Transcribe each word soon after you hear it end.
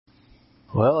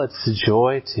Well, it's a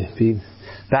joy to be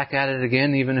back at it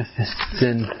again, even if it's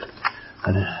in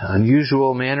an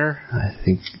unusual manner.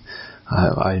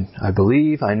 I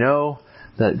believe, I know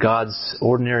that God's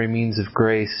ordinary means of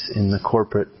grace in the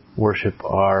corporate worship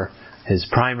are His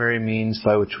primary means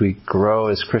by which we grow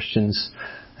as Christians.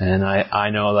 And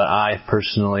I know that I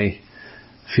personally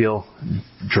feel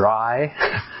dry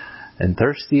and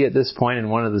thirsty at this point, and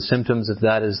one of the symptoms of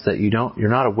that is that you're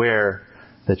not aware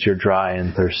that you're dry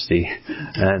and thirsty.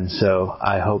 And so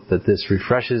I hope that this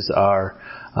refreshes our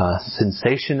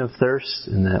sensation of thirst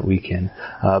and that we can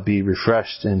be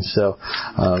refreshed. And so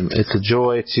it's a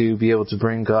joy to be able to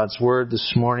bring God's Word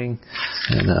this morning.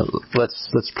 And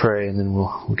let's pray and then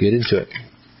we'll get into it.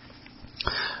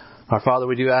 Our Father,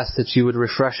 we do ask that you would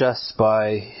refresh us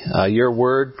by your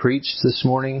Word preached this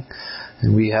morning.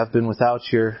 And we have been without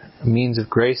your means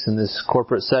of grace in this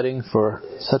corporate setting for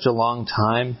such a long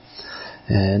time.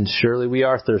 And surely we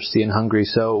are thirsty and hungry.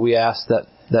 So we ask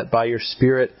that by your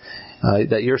Spirit,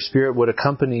 that your Spirit would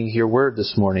accompany your Word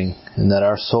this morning and that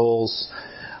our souls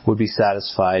would be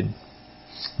satisfied.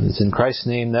 And it's in Christ's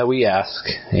name that we ask.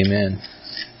 Amen.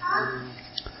 I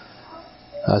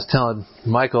was telling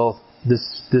Michael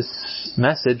this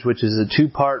message, which is a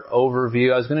 2-part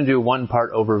overview. I was going to do a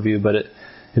 1-part overview, but it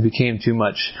became too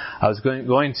much. I was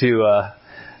going to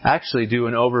actually do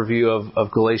an overview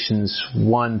of Galatians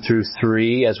 1 through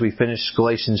 3 as we finished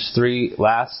Galatians 3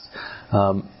 last.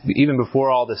 Even before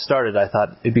all this started, I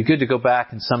thought it'd be good to go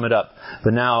back and sum it up.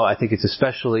 But now I think it's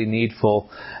especially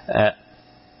needful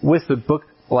with a book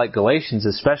like Galatians,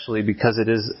 especially because it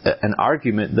is an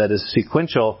argument that is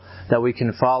sequential, that we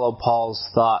can follow Paul's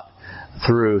thought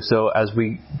through. So as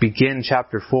we begin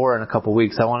chapter 4 in a couple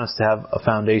weeks, I want us to have a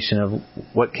foundation of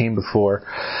what came before.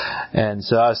 And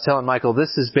so I was telling Michael,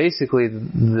 this is basically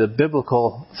the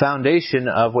biblical foundation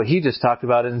of what he just talked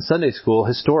about in Sunday school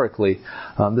historically.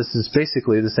 This is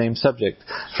basically the same subject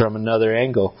from another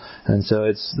angle. And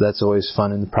so that's always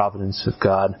fun in the providence of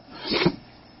God.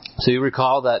 So you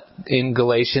recall that in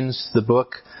Galatians, the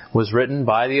book was written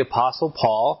by the Apostle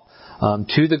Paul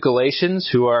to the Galatians,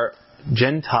 who are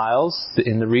Gentiles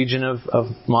in the region of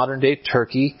modern-day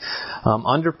Turkey,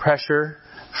 under pressure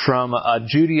from a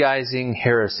Judaizing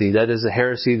heresy. That is a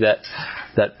heresy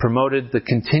that promoted the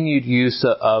continued use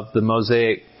of the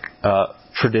Mosaic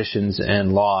traditions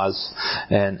and laws,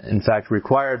 and in fact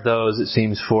required those, it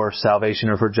seems, for salvation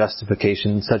or for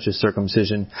justification, such as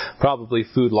circumcision, probably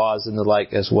food laws and the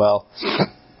like as well.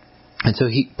 And so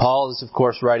Paul is, of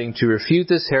course, writing to refute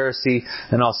this heresy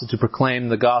and also to proclaim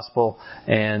the gospel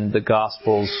and the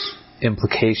gospel's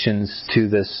implications to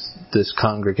this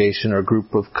congregation or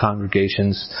group of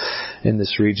congregations in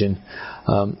this region.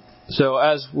 So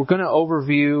as we're going to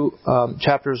overview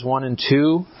chapters 1 and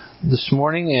 2 this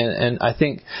morning, and I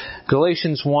think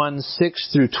Galatians 1, 6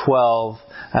 through 12,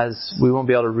 as we won't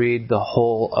be able to read the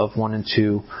whole of 1 and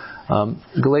 2,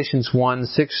 Galatians 1,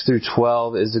 6 through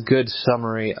 12 is a good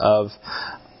summary of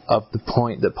the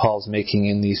point that Paul's making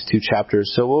in these 2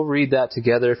 chapters. So we'll read that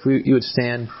together. If you would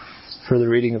stand for the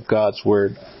reading of God's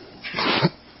Word.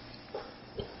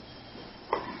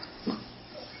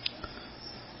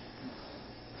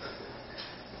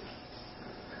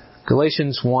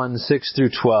 Galatians 1, 6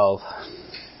 through 12.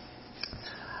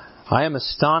 I am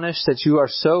astonished that you are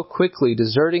so quickly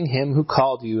deserting him who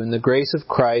called you in the grace of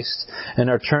Christ and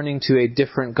are turning to a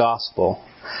different gospel.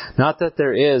 Not that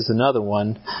there is another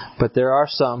one, but there are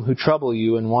some who trouble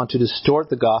you and want to distort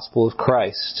the gospel of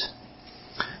Christ.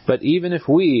 But even if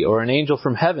we or an angel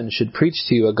from heaven should preach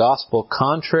to you a gospel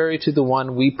contrary to the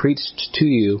one we preached to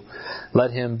you,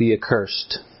 let him be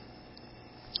accursed.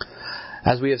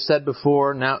 As we have said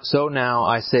before, now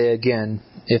I say again,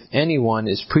 if anyone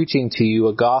is preaching to you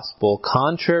a gospel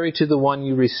contrary to the one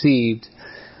you received,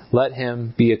 let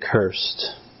him be accursed.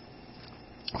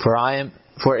 For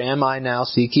am I now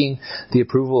seeking the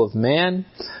approval of man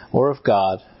or of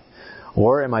God?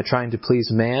 Or am I trying to please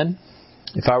man?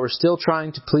 If I were still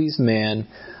trying to please man,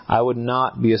 I would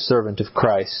not be a servant of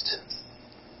Christ.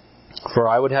 For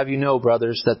I would have you know,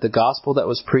 brothers, that the gospel that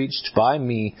was preached by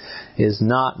me is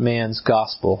not man's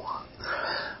gospel.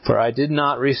 For I did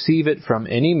not receive it from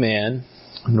any man,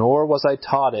 nor was I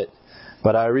taught it,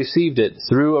 but I received it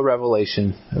through a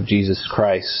revelation of Jesus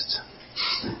Christ.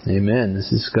 Amen.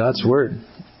 This is God's Word.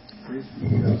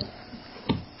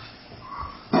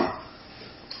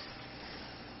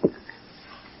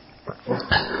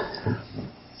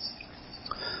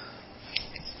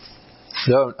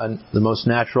 So, the most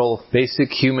natural, basic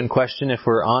human question, if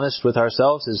we're honest with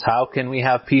ourselves, is how can we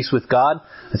have peace with God?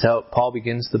 That's how Paul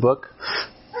begins the book.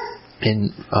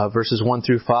 in verses 1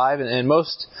 through 5. And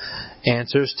most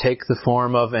answers take the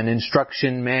form of an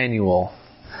instruction manual.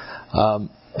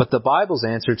 But the Bible's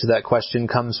answer to that question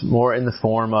comes more in the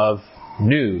form of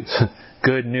news.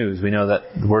 Good news. We know that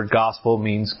the word gospel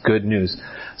means good news.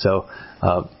 So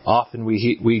often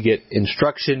we get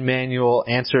instruction manual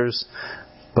answers,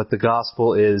 but the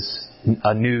gospel is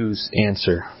a news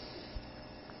answer.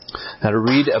 Now, to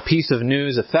read a piece of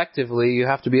news effectively, you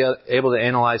have to be able to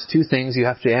analyze two things. You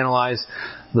have to analyze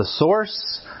the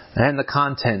source and the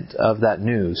content of that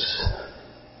news.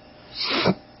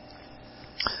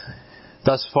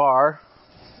 Thus far,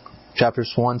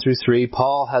 chapters 1 through 3,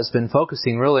 Paul has been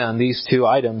focusing really on these two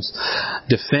items,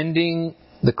 defending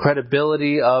the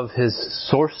credibility of his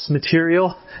source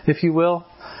material, if you will,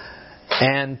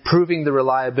 and proving the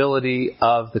reliability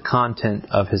of the content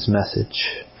of his message.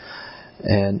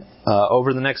 And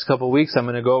over the next couple of weeks, I'm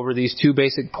going to go over these two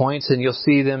basic points, and you'll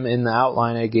see them in the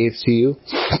outline I gave to you.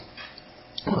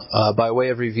 By way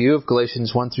of review of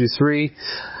Galatians 1 through 3,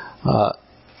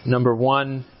 number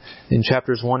 1, in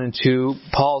chapters 1 and 2,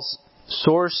 Paul's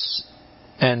source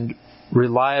and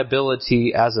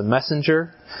reliability as a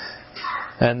messenger.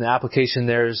 And the application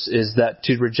there is that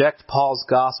to reject Paul's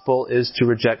gospel is to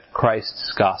reject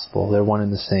Christ's gospel. They're one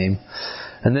and the same.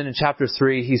 And then in chapter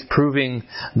 3, he's proving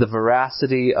the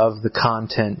veracity of the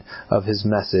content of his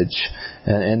message.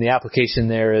 And the application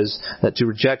there is that to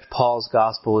reject Paul's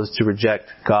gospel is to reject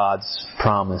God's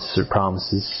promise or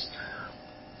promises.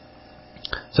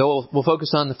 So we'll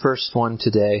focus on the first one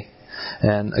today.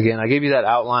 And again, I gave you that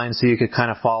outline so you could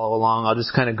kind of follow along. I'll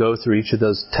just kind of go through each of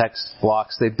those text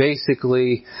blocks. They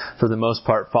basically, for the most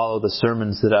part, follow the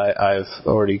sermons that I've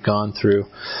already gone through.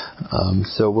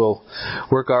 So we'll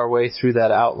work our way through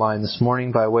that outline this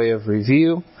morning by way of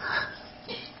review.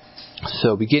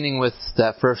 So beginning with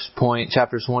that first point,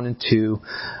 chapters 1 and 2,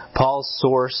 Paul's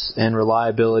source and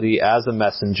reliability as a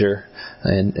messenger,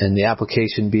 and the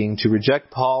application being to reject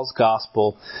Paul's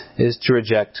gospel is to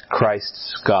reject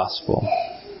Christ's gospel.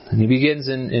 And he begins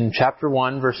in chapter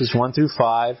 1, verses 1 through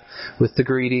 5, with the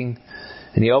greeting,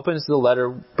 and he opens the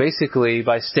letter basically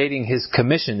by stating his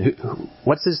commission.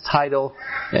 What's his title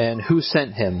and who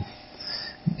sent him?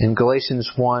 In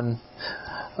Galatians 1,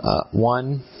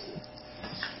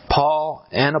 Paul,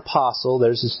 an apostle,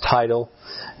 there's his title,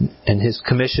 and his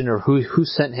commission, or who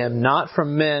sent him, not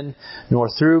from men nor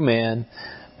through man,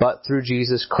 but through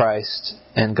Jesus Christ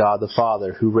and God the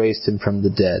Father, who raised him from the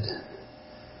dead.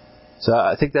 So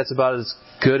I think that's about as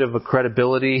good of a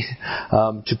credibility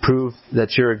to prove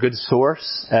that you're a good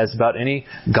source as about any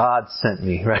God sent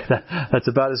me, right? That's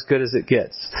about as good as it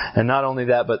gets. And not only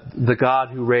that, but the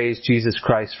God who raised Jesus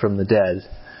Christ from the dead.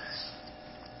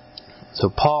 So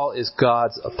Paul is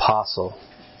God's apostle.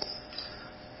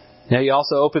 Now he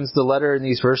also opens the letter in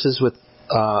these verses with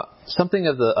something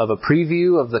of a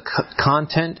preview of the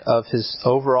content of his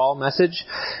overall message.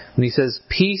 When he says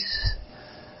peace,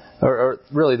 or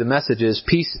really the message is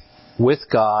peace with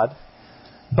God,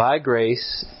 by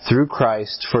grace, through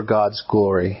Christ, for God's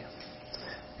glory.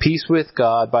 Peace with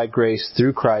God, by grace,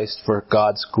 through Christ, for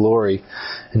God's glory.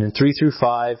 And in 3 through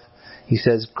 5, he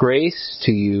says, grace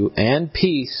to you and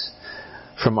peace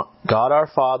from God our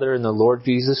Father and the Lord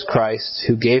Jesus Christ,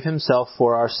 who gave himself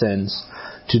for our sins,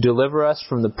 to deliver us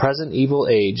from the present evil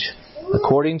age,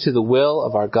 according to the will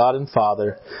of our God and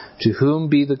Father, to whom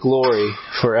be the glory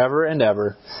forever and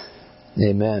ever.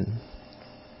 Amen.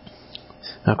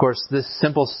 Now, of course, this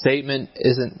simple statement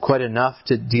isn't quite enough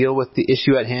to deal with the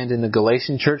issue at hand in the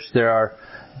Galatian church. There are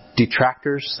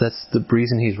detractors. That's the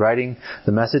reason he's writing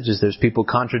the message, is there's people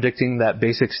contradicting that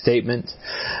basic statement.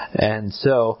 And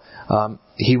so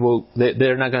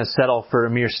they're not going to settle for a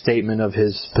mere statement of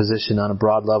his position on a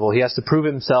broad level. He has to prove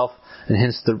himself, and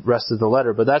hence the rest of the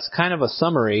letter. But that's kind of a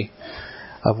summary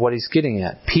of what he's getting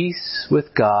at. Peace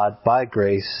with God by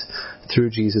grace through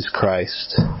Jesus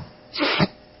Christ.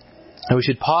 And we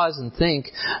should pause and think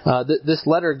that this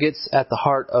letter gets at the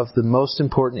heart of the most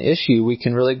important issue we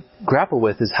can really grapple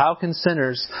with, is how can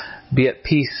sinners be at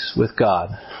peace with God?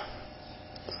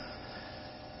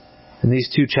 And these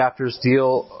two chapters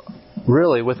deal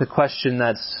really with a question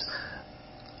that's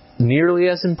nearly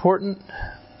as important.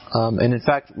 And in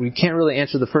fact, we can't really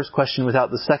answer the first question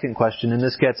without the second question. And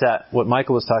this gets at what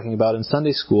Michael was talking about in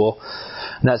Sunday school.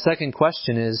 And that second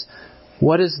question is,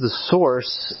 what is the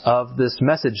source of this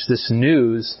message, this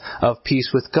news of peace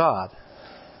with God?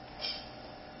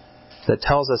 That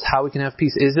tells us how we can have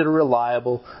peace. Is it a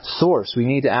reliable source? We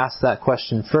need to ask that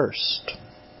question first.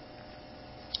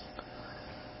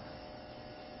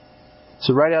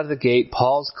 So right out of the gate,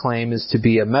 Paul's claim is to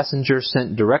be a messenger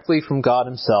sent directly from God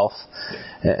himself.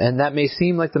 And that may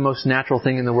seem like the most natural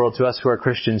thing in the world to us who are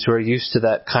Christians, who are used to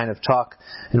that kind of talk.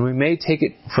 And we may take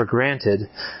it for granted.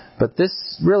 But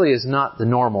this really is not the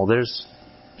normal. There's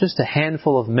just a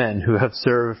handful of men who have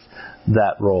served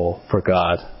that role for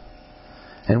God.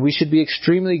 And we should be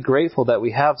extremely grateful that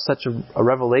we have such a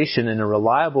revelation, and a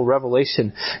reliable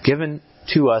revelation given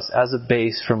to us as a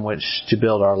base from which to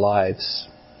build our lives.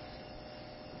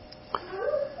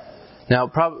 Now,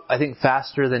 I think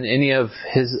faster than any of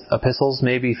his epistles,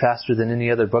 maybe faster than any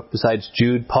other book besides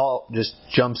Jude, Paul just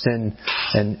jumps in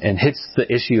and hits the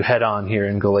issue head on here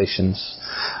in Galatians.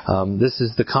 This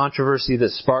is the controversy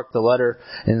that sparked the letter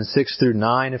in 6 through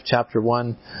 9 of chapter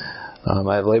 1.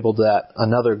 I've labeled that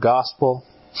another gospel.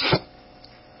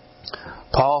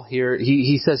 Paul here,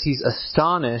 he says he's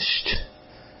astonished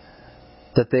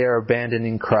that they are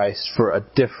abandoning Christ for a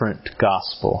different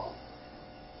gospel.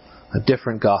 A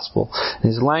different gospel.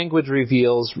 His language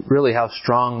reveals really how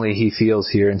strongly he feels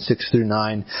here in 6 through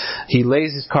 9. He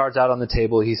lays his cards out on the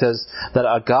table. He says that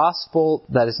a gospel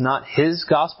that is not his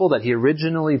gospel, that he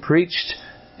originally preached,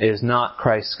 is not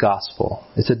Christ's gospel.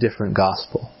 It's a different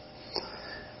gospel.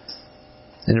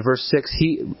 And in verse 6,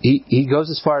 he goes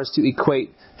as far as to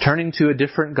equate turning to a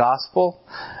different gospel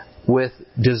with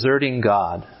deserting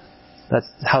God. That's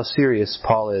how serious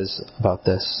Paul is about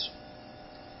this.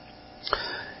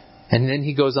 And then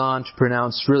he goes on to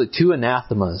pronounce really 2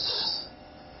 anathemas.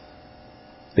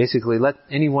 Basically, let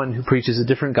anyone who preaches a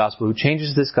different gospel, who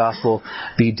changes this gospel,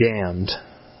 be damned.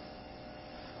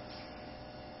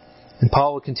 And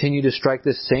Paul will continue to strike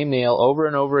this same nail over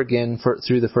and over again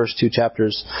through the first 2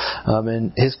 chapters.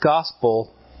 And his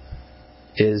gospel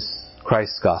is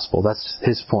Christ's gospel. That's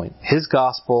his point. His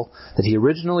gospel that he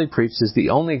originally preached is the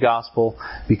only gospel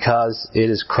because it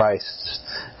is Christ's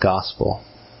gospel.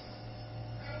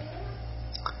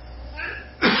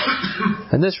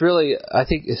 And this really, I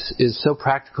think, is so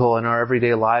practical in our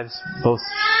everyday lives, both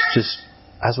just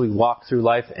as we walk through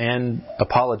life and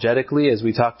apologetically as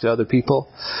we talk to other people.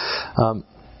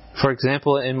 For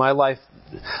example, in my life,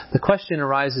 the question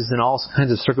arises in all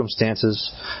kinds of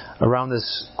circumstances around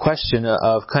this question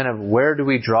of kind of where do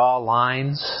we draw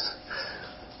lines?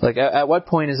 Like, at what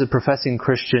point is a professing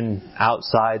Christian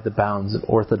outside the bounds of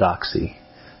orthodoxy?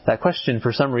 That question,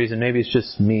 for some reason, maybe it's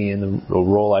just me and the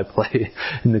role I play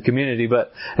in the community,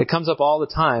 but it comes up all the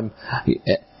time.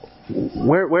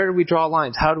 Where do we draw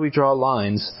lines? How do we draw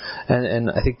lines?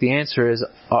 And I think the answer is,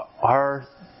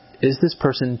 is this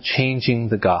person changing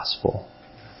the gospel?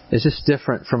 Is this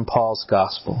different from Paul's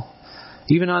gospel?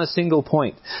 Even on a single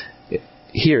point.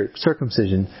 Here,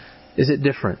 circumcision. Is it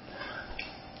different?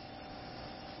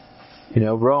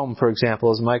 Rome, for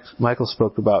example, as Michael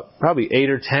spoke about, probably 8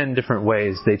 or 10 different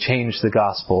ways they changed the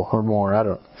gospel, or more. I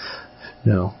don't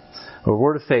know. Or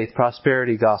word of faith,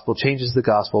 prosperity gospel, changes the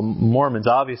gospel. Mormons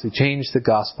obviously changed the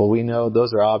gospel. We know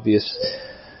those are obvious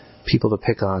people to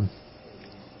pick on.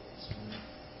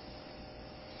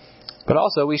 But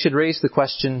also, we should raise the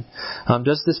question,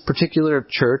 does this particular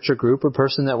church or group or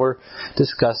person that we're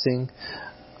discussing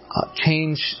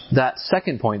change that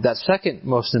second point, that second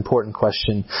most important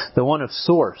question, the one of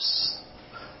source?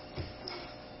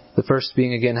 The first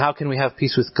being, again, how can we have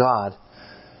peace with God?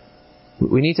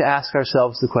 We need to ask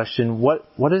ourselves the question,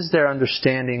 what is their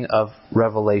understanding of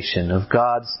revelation, of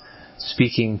God's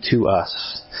speaking to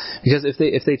us? Because if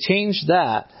they change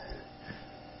that,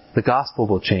 the gospel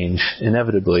will change,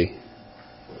 inevitably.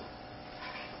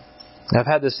 I've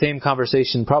had the same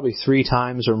conversation probably 3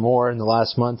 times or more in the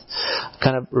last month,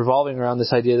 kind of revolving around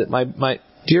this idea that my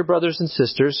dear brothers and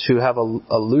sisters who have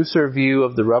a looser view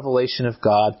of the revelation of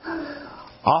God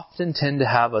often tend to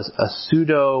have a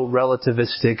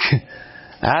pseudo-relativistic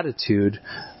attitude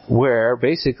where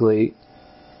basically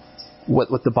what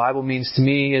the Bible means to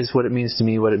me is what it means to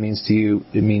me, what it means to you,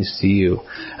 it means to you.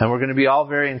 And we're going to be all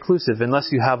very inclusive unless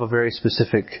you have a very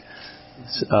specific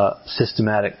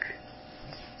systematic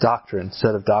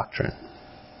set of doctrine.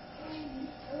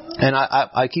 And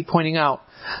I keep pointing out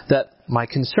that my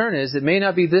concern is it may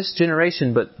not be this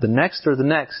generation, but the next or the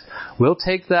next will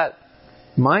take that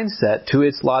mindset to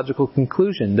its logical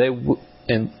conclusion.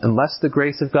 Unless the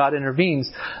grace of God intervenes,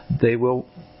 they will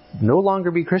no longer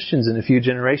be Christians in a few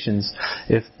generations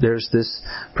if there's this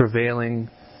prevailing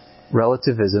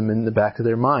relativism in the back of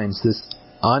their minds, this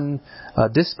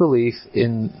disbelief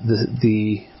in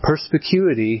the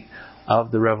perspicuity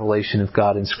of the revelation of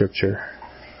God in Scripture.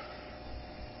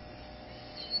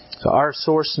 So our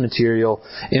source material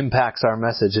impacts our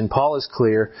message, and Paul is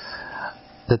clear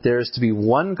that there is to be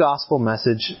one gospel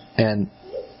message and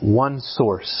one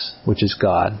source, which is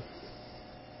God.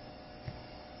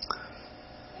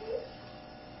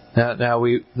 Now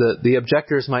the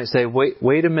objectors might say,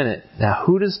 wait a minute. Now,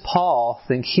 who does Paul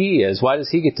think he is? Why does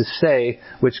he get to say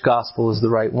which gospel is the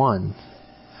right one?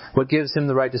 What gives him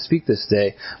the right to speak this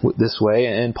way?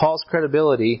 And Paul's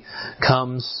credibility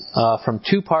comes from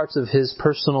two parts of his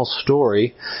personal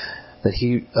story that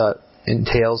he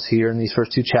entails here in these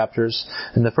first two chapters.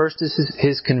 And the first is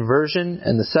his conversion,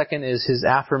 and the second is his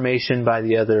affirmation by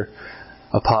the other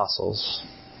apostles.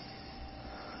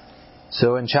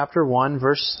 So in chapter 1,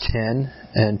 verse 10,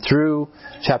 and through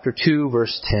chapter 2,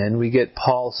 verse 10, we get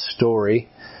Paul's story.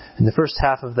 And the first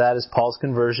half of that is Paul's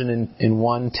conversion in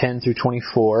 1:10 through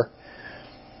 24.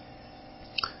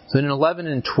 So in 11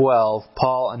 and 12,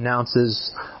 Paul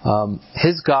announces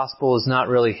his gospel is not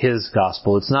really his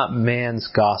gospel. It's not man's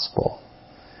gospel.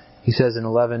 He says in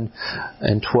 11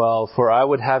 and 12, "For I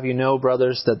would have you know,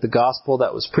 brothers, that the gospel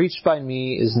that was preached by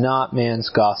me is not man's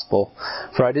gospel.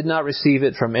 For I did not receive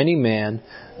it from any man,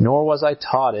 nor was I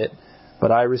taught it,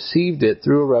 but I received it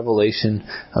through a revelation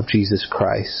of Jesus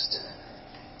Christ."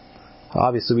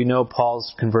 Obviously, we know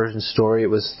Paul's conversion story. It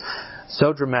was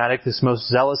so dramatic. This most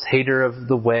zealous hater of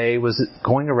the way was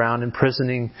going around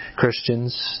imprisoning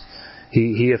Christians.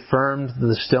 He affirmed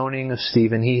the stoning of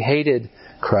Stephen. He hated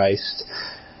Christ.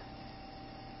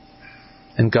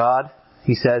 And God,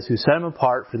 he says, who set him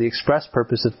apart for the express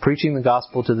purpose of preaching the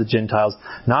gospel to the Gentiles,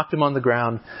 knocked him on the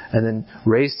ground and then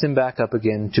raised him back up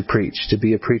again to preach, to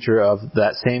be a preacher of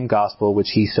that same gospel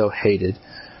which he so hated.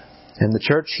 And the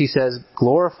church, he says,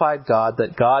 glorified God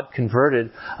that God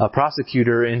converted a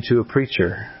prosecutor into a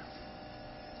preacher.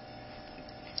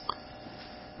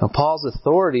 Now, Paul's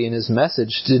authority in his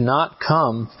message did not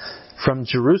come from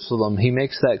Jerusalem. He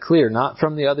makes that clear. Not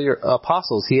from the other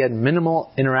apostles. He had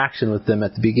minimal interaction with them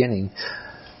at the beginning.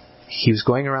 He was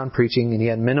going around preaching and he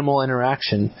had minimal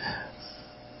interaction.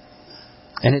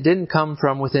 And it didn't come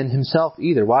from within himself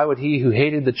either. Why would he who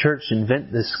hated the church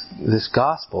invent this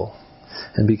gospel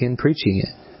and begin preaching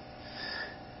it?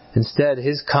 Instead,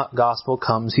 his gospel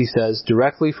comes, he says,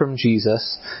 directly from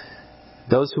Jesus.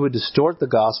 Those who would distort the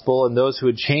gospel and those who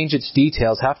would change its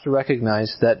details have to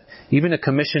recognize that even a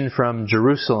commission from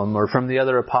Jerusalem or from the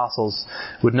other apostles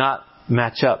would not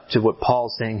match up to what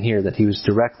Paul's saying here, that he was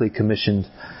directly commissioned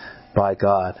by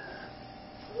God.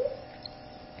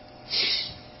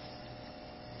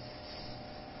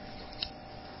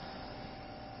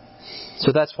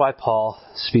 So that's why Paul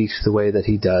speaks the way that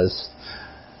he does.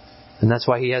 And that's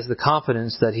why he has the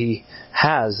confidence that he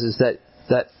has, is that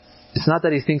it's not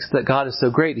that he thinks that God is so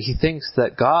great. He thinks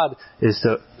that God is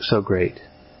so great.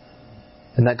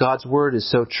 And that God's word is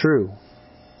so true.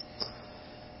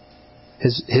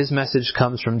 His message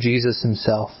comes from Jesus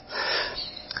himself.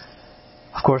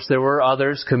 Of course, there were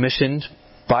others commissioned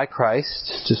by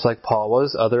Christ, just like Paul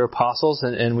was, other apostles,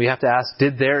 and we have to ask,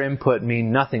 did their input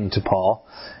mean nothing to Paul?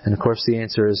 And of course the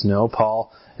answer is no.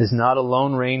 Paul is not a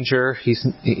lone ranger. He's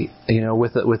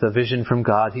with a vision from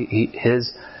God.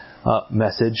 His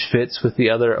message fits with the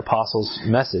other apostles'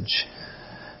 message.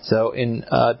 So in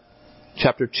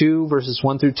chapter 2, verses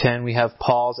 1 through 10, we have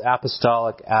Paul's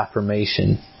apostolic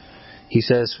affirmation. He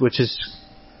says, which is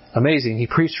amazing. He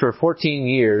preached for 14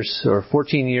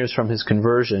 years from his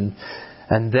conversion,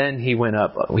 and then he went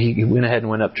ahead and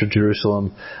went up to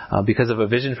Jerusalem because of a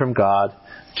vision from God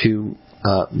to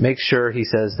make sure, he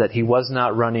says, that he was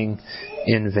not running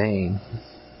in vain.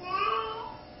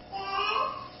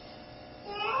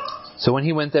 So when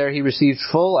he went there, he received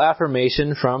full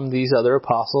affirmation from these other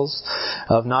apostles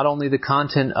of not only the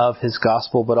content of his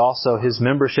gospel, but also his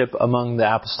membership among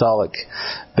the apostolic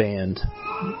band.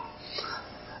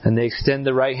 And they extend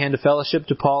the right hand of fellowship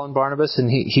to Paul and Barnabas, and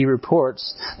he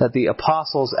reports that the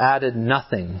apostles added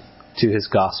nothing to his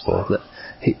gospel. That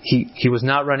he was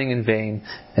not running in vain,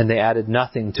 and they added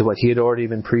nothing to what he had already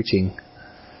been preaching.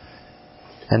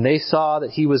 And they saw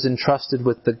that he was entrusted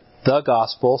with the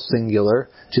gospel, singular,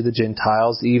 to the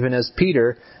Gentiles, even as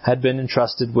Peter had been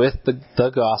entrusted with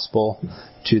the gospel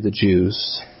to the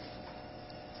Jews.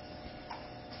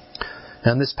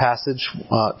 Now in this passage,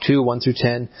 2, 1 through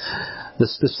 10, the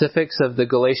specifics of the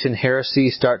Galatian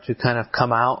heresy start to kind of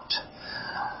come out.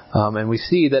 And we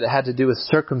see that it had to do with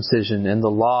circumcision and the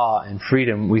law and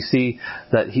freedom. We see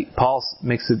that Paul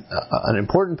makes an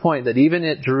important point that even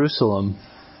at Jerusalem,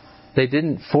 they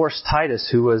didn't force Titus,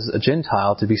 who was a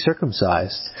Gentile, to be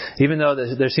circumcised. Even though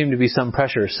there seemed to be some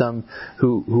pressure, some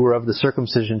who were of the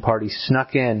circumcision party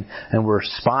snuck in and were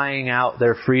spying out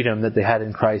their freedom that they had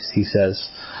in Christ, he says.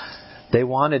 They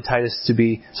wanted Titus to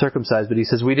be circumcised, but he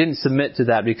says, we didn't submit to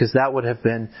that because that would have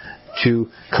been to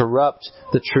corrupt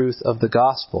the truth of the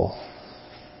gospel.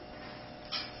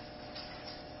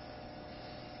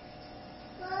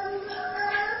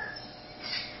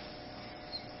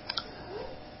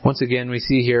 Once again, we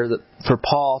see here that for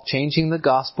Paul, changing the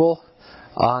gospel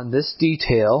on this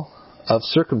detail of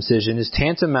circumcision is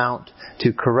tantamount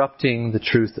to corrupting the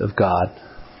truth of God.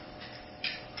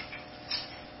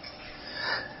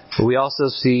 We also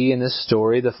see in this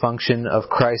story the function of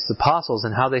Christ's apostles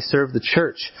and how they served the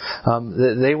church.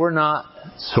 They were not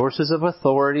sources of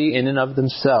authority in and of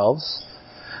themselves,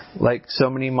 like so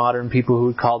many modern people who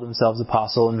would call themselves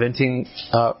apostle, inventing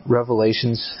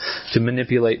revelations to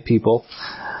manipulate people.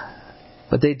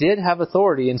 But they did have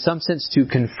authority in some sense to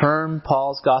confirm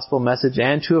Paul's gospel message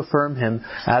and to affirm him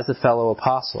as a fellow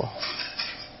apostle.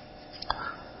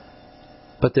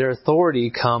 But their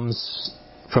authority comes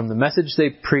from the message they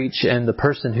preach and the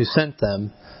person who sent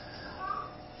them.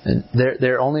 And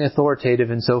they're only authoritative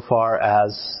insofar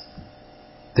as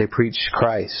they preach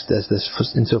Christ,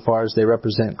 insofar as they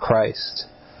represent Christ.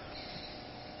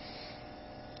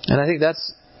 And I think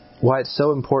that's why it's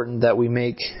so important that we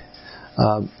make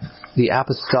the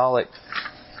apostolic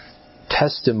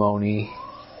testimony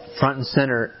front and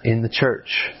center in the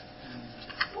church.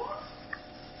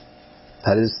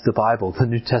 That is the Bible, the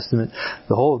New Testament,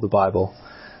 the whole of the Bible.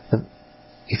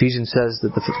 Ephesians says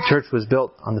that the church was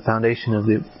built on the foundation of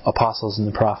the apostles and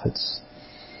the prophets.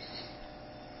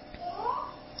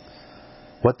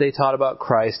 What they taught about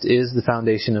Christ is the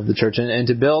foundation of the church. And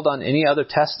to build on any other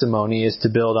testimony is to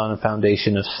build on a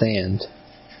foundation of sand.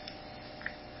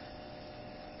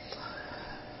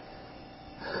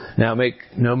 Now, make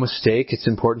no mistake, it's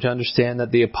important to understand that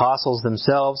the apostles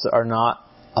themselves are not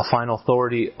a final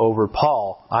authority over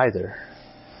Paul either.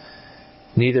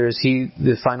 Neither is he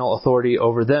the final authority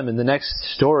over them. And the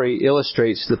next story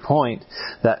illustrates the point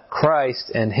that Christ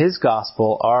and his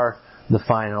gospel are the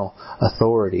final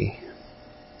authority.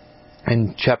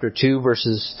 In chapter 2,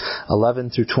 verses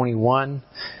 11 through 21,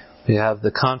 we have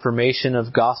the confirmation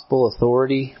of gospel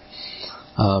authority.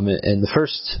 And the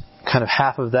first kind of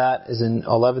half of that is in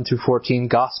 11 through 14,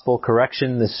 gospel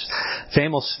correction. This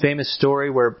famous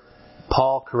story where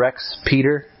Paul corrects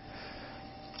Peter.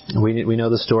 We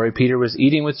know the story. Peter was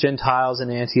eating with Gentiles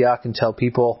in Antioch until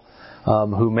people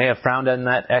who may have frowned on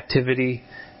that activity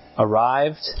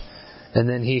arrived. And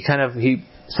then he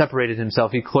separated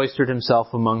himself. He cloistered himself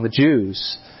among the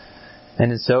Jews.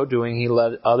 And in so doing, he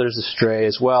led others astray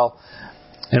as well.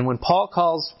 And when Paul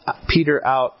calls Peter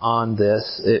out on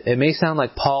this, it may sound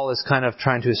like Paul is kind of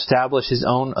trying to establish his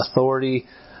own authority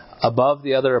above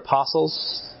the other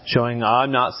apostles, showing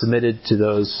I'm not submitted to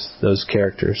those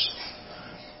characters.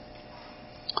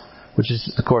 Which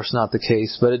is, of course, not the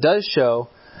case. But it does show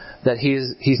that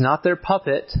he's not their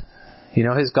puppet. You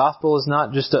know, his gospel is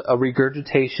not just a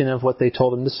regurgitation of what they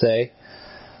told him to say.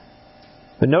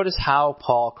 But notice how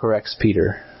Paul corrects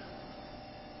Peter.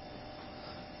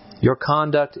 Your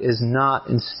conduct is not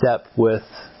in step with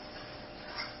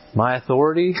my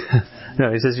authority.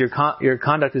 No, he says your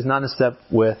conduct is not in step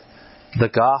with the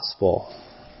gospel.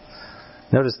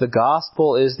 Notice the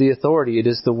gospel is the authority. It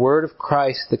is the word of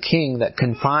Christ, the King, that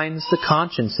confines the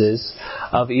consciences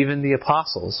of even the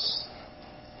apostles.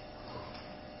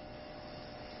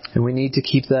 And we need to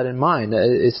keep that in mind.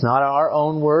 It's not our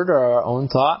own word or our own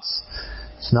thoughts.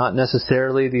 It's not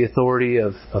necessarily the authority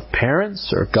of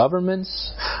parents or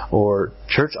governments or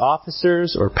church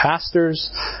officers or pastors.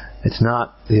 It's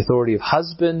not the authority of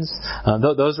husbands.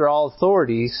 Those are all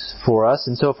authorities for us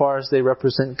insofar as they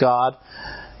represent God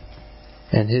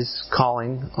and His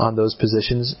calling on those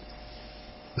positions.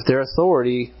 But their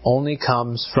authority only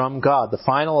comes from God. The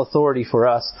final authority for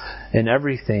us in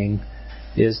everything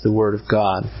is the Word of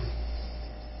God.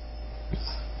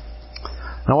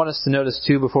 I want us to notice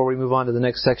too, before we move on to the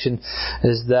next section,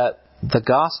 is that the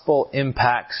gospel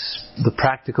impacts the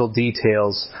practical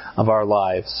details of our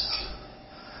lives.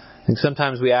 I think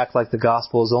sometimes we act like the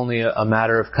gospel is only a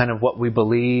matter of kind of what we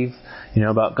believe,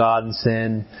 about God and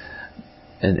sin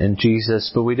and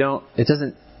Jesus, but we don't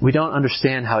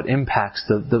understand how it impacts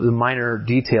the minor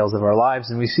details of our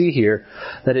lives. And we see here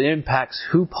that it impacts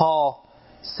who Paul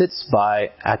sits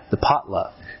by at the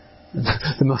potluck.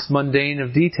 The most mundane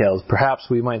of details, perhaps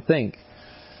we might think.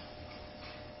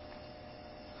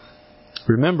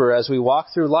 Remember, as we walk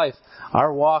through life,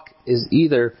 our walk is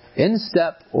either in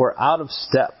step or out of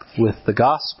step with the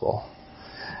gospel.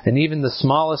 And even the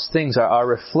smallest things are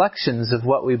reflections of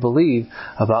what we believe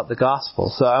about the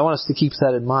gospel. So I want us to keep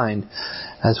that in mind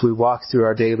as we walk through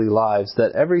our daily lives,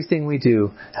 that everything we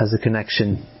do has a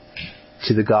connection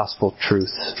to the gospel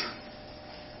truth.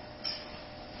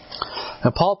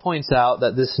 Now, Paul points out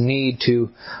that this need to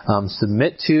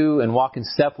submit to and walk in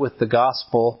step with the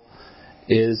gospel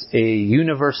is a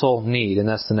universal need. And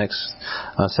that's the next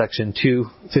section,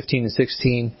 2:15 and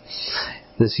 16.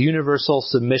 this universal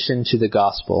submission to the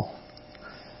gospel.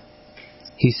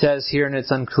 He says here, and it's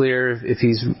unclear if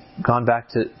he's gone back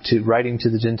to writing to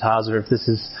the Gentiles or if this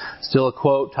is still a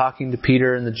quote talking to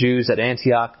Peter and the Jews at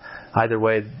Antioch. Either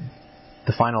way,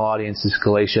 the final audience is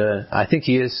Galatia. I think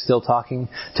he is still talking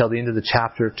till the end of the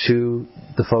chapter to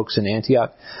the folks in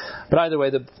Antioch. But either way,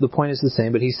 the point is the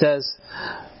same. But he says,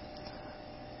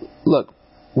 look,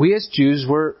 we as Jews,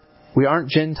 we aren't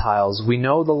Gentiles. We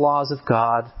know the laws of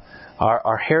God.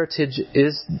 Our heritage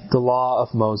is the law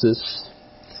of Moses.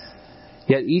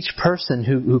 Yet each person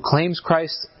who claims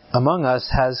Christ among us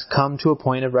has come to a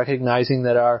point of recognizing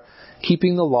that our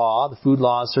keeping the law, the food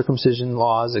laws, circumcision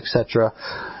laws, etc.,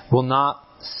 will not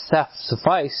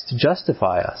suffice to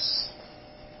justify us.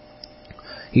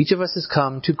 Each of us has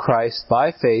come to Christ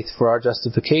by faith for our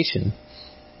justification.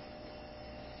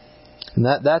 And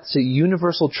that's a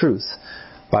universal truth.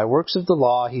 By works of the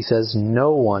law, he says,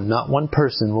 no one, not one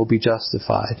person, will be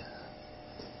justified.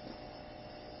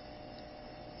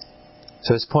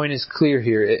 So his point is clear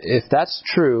here. If that's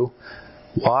true,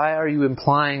 why are you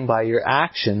implying by your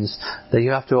actions that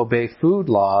you have to obey food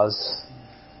laws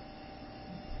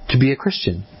to be a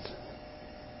Christian?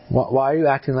 Why are you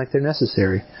acting like they're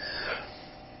necessary?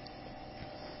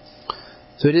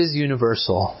 So it is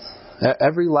universal.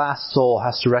 Every last soul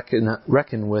has to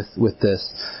reckon with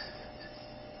this.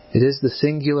 It is the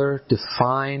singular,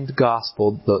 defined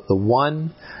gospel, the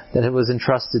one that was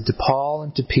entrusted to Paul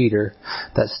and to Peter,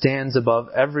 that stands above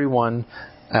everyone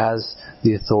as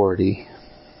the authority.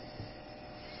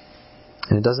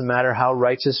 And it doesn't matter how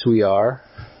righteous we are,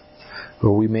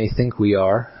 or we may think we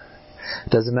are. It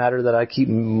doesn't matter that I keep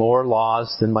more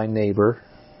laws than my neighbor,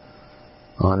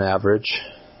 on average.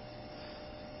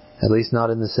 At least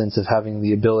not in the sense of having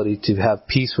the ability to have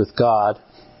peace with God.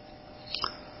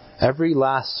 Every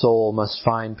last soul must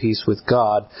find peace with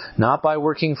God, not by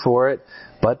working for it,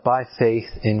 but by faith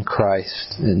in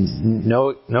Christ. And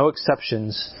no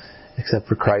exceptions except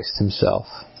for Christ himself.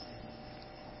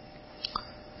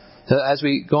 So as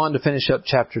we go on to finish up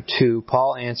chapter 2,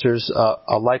 Paul answers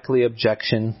a likely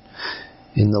objection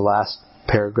in the last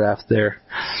paragraph there.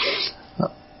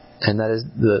 And that is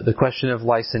the question of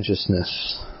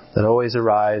licentiousness that always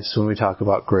arrives when we talk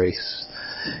about grace.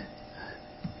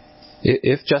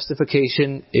 If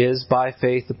justification is by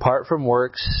faith apart from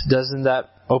works, doesn't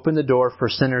that open the door for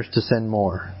sinners to sin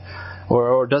more?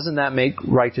 Or doesn't that make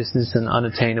righteousness an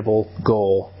unattainable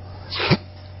goal?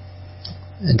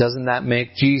 And doesn't that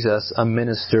make Jesus a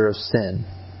minister of sin?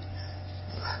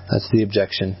 That's the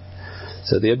objection.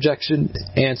 So the objection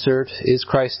answered, is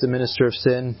Christ the minister of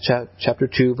sin? Chapter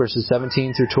 2, verses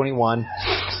 17 through 21.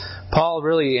 Paul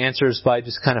really answers by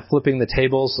just kind of flipping the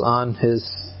tables on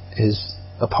his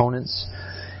opponents.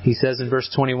 He says in verse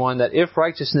 21 that if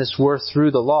righteousness were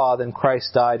through the law, then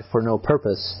Christ died for no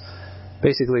purpose.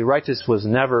 Basically, righteousness was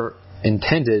never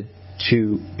intended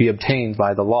to be obtained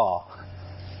by the law.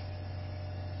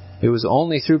 It was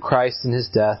only through Christ and his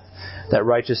death that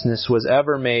righteousness was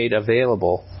ever made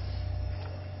available.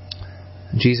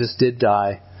 Jesus did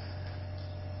die.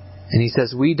 And he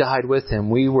says we died with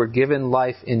him. We were given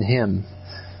life in him.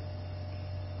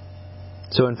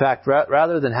 So in fact,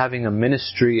 rather than having a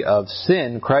ministry of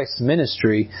sin, Christ's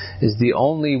ministry is the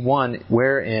only one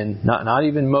wherein, not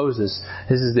even Moses,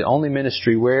 this is the only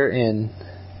ministry wherein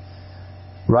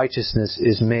righteousness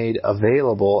is made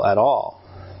available at all.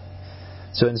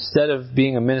 So instead of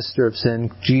being a minister of sin,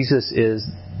 Jesus is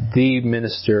the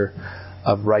minister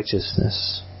of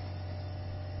righteousness.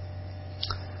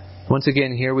 Once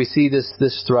again, here we see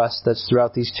this thrust that's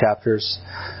throughout these chapters.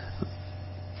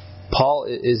 Paul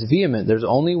is vehement. There's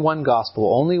only one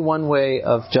gospel, only one way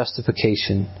of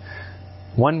justification,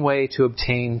 one way to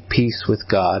obtain peace with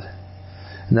God,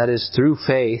 and that is through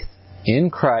faith in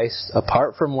Christ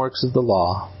apart from works of the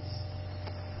law.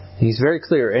 And he's very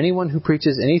clear. Anyone who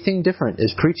preaches anything different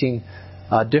is preaching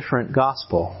a different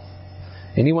gospel.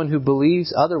 Anyone who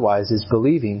believes otherwise is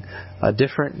believing a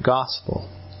different gospel.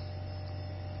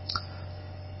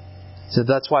 So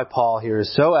that's why Paul here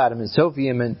is so adamant, so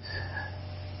vehement,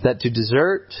 that to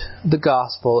desert the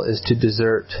gospel is to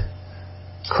desert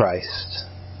Christ.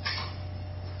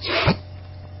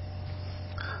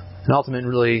 And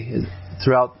ultimately,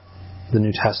 throughout the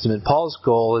New Testament, Paul's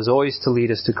goal is always to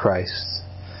lead us to Christ.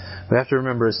 We have to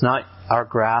remember it's not our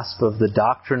grasp of the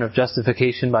doctrine of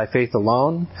justification by faith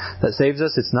alone that saves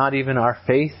us. It's not even our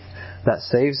faith that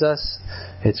saves us.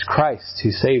 It's Christ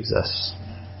who saves us.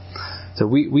 So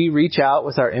we reach out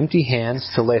with our empty hands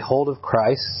to lay hold of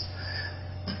Christ.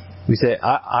 We say,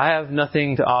 I have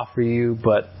nothing to offer you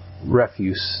but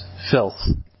refuse, filth.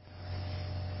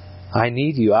 I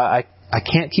need you. I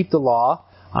can't keep the law.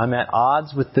 I'm at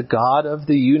odds with the God of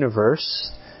the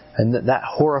universe, and that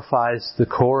horrifies the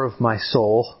core of my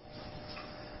soul.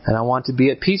 And I want to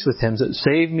be at peace with Him. So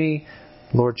save me,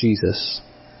 Lord Jesus.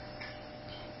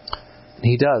 And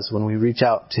He does when we reach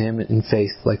out to Him in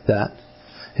faith like that.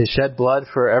 His shed blood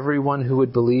for everyone who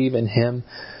would believe in Him.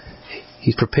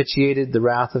 He's propitiated the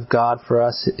wrath of God for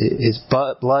us. His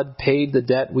blood paid the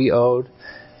debt we owed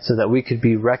so that we could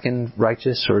be reckoned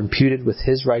righteous or imputed with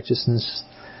His righteousness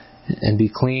and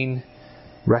be clean,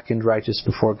 reckoned righteous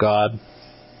before God.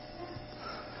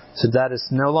 So that it's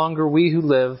no longer we who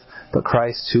live, but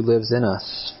Christ who lives in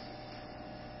us.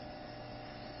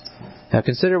 Now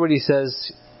consider what he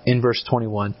says in verse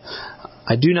 21.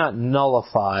 I do not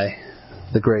nullify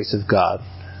the grace of God.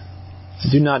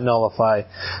 I do not nullify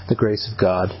the grace of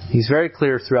God. He's very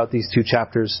clear throughout these 2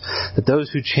 chapters that those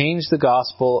who change the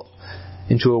gospel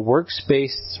into a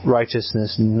works-based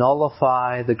righteousness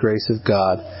nullify the grace of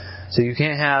God. So you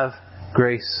can't have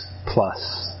grace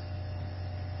plus.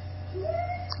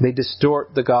 They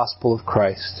distort the gospel of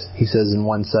Christ, he says in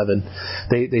 1:7.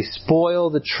 They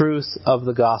spoil the truth of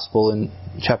the gospel in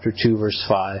chapter 2, verse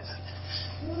 5.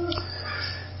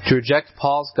 To reject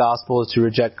Paul's gospel is to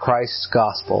reject Christ's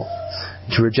gospel.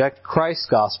 To reject Christ's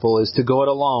gospel is to go it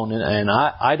alone, and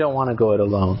I don't want to go it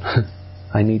alone.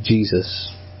 I need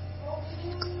Jesus.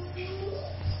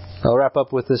 I'll wrap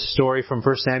up with this story from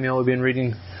 1 Samuel. We've been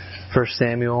reading 1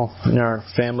 Samuel in our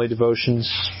family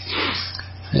devotions.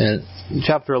 And in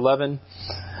chapter 11,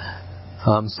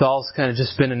 Saul's kind of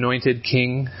just been anointed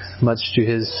king, much to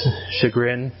his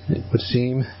chagrin, it would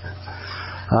seem.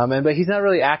 But he's not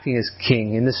really acting as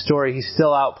king. In this story, he's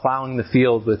still out plowing the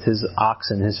field with his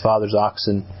oxen, his father's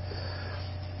oxen.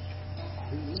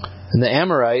 And the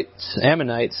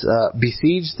Ammonites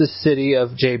besieged the city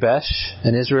of Jabesh,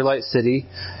 an Israelite city,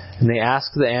 and they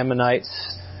asked the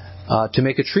Ammonites to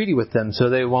make a treaty with them so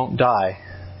they won't die.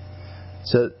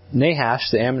 So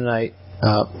Nahash, the Ammonite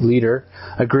leader,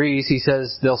 agrees. He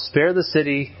says they'll spare the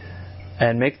city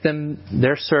and make them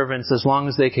their servants as long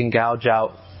as they can gouge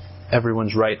out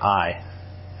everyone's right eye.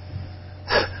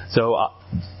 So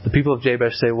the people of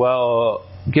Jabesh say, well,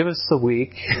 give us a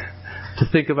week to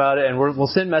think about it, and we'll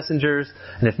send messengers,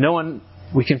 and if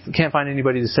we can't find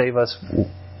anybody to save us,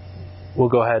 we'll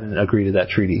go ahead and agree to that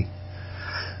treaty.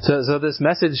 So this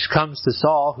message comes to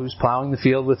Saul, who's plowing the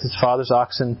field with his father's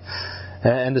oxen,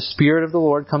 and the Spirit of the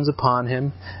Lord comes upon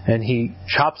him, and he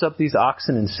chops up these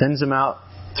oxen and sends them out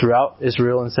throughout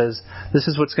Israel and says, this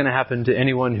is what's going to happen to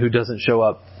anyone who doesn't show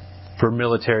up for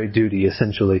military duty,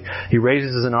 essentially. He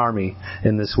raises an army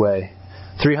in this way.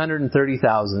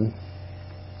 330,000. And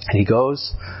he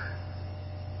goes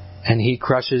and he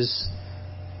crushes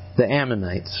the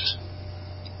Ammonites.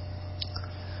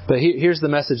 But here's the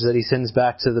message that he sends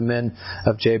back to the men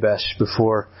of Jabesh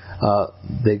before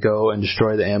they go and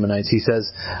destroy the Ammonites. He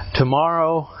says,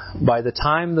 tomorrow, by the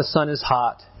time the sun is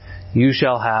hot, you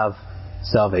shall have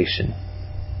salvation.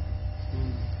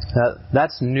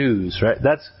 That's news, right?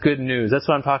 That's good news. That's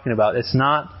what I'm talking about. It's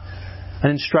not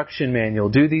an instruction manual.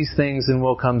 Do these things and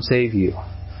we'll come save you.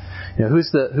 You know,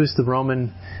 who's the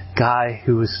Roman guy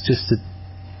who was just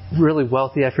really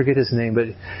wealthy? I forget his name, but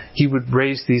he would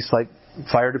raise these like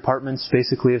fire departments,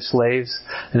 basically, of slaves.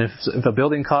 And if a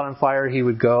building caught on fire, he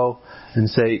would go and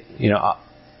say,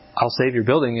 I'll save your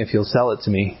building if you'll sell it to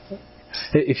me.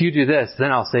 If you do this,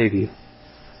 then I'll save you.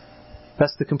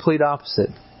 That's the complete opposite.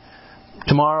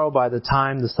 Tomorrow, by the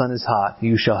time the sun is hot,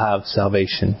 you shall have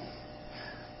salvation.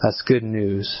 That's good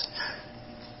news.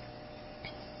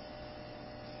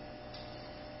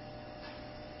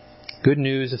 Good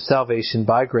news of salvation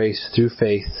by grace through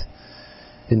faith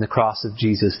in the cross of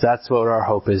Jesus. That's what our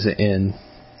hope is in.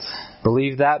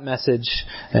 Believe that message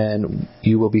and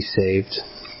you will be saved.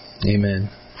 Amen.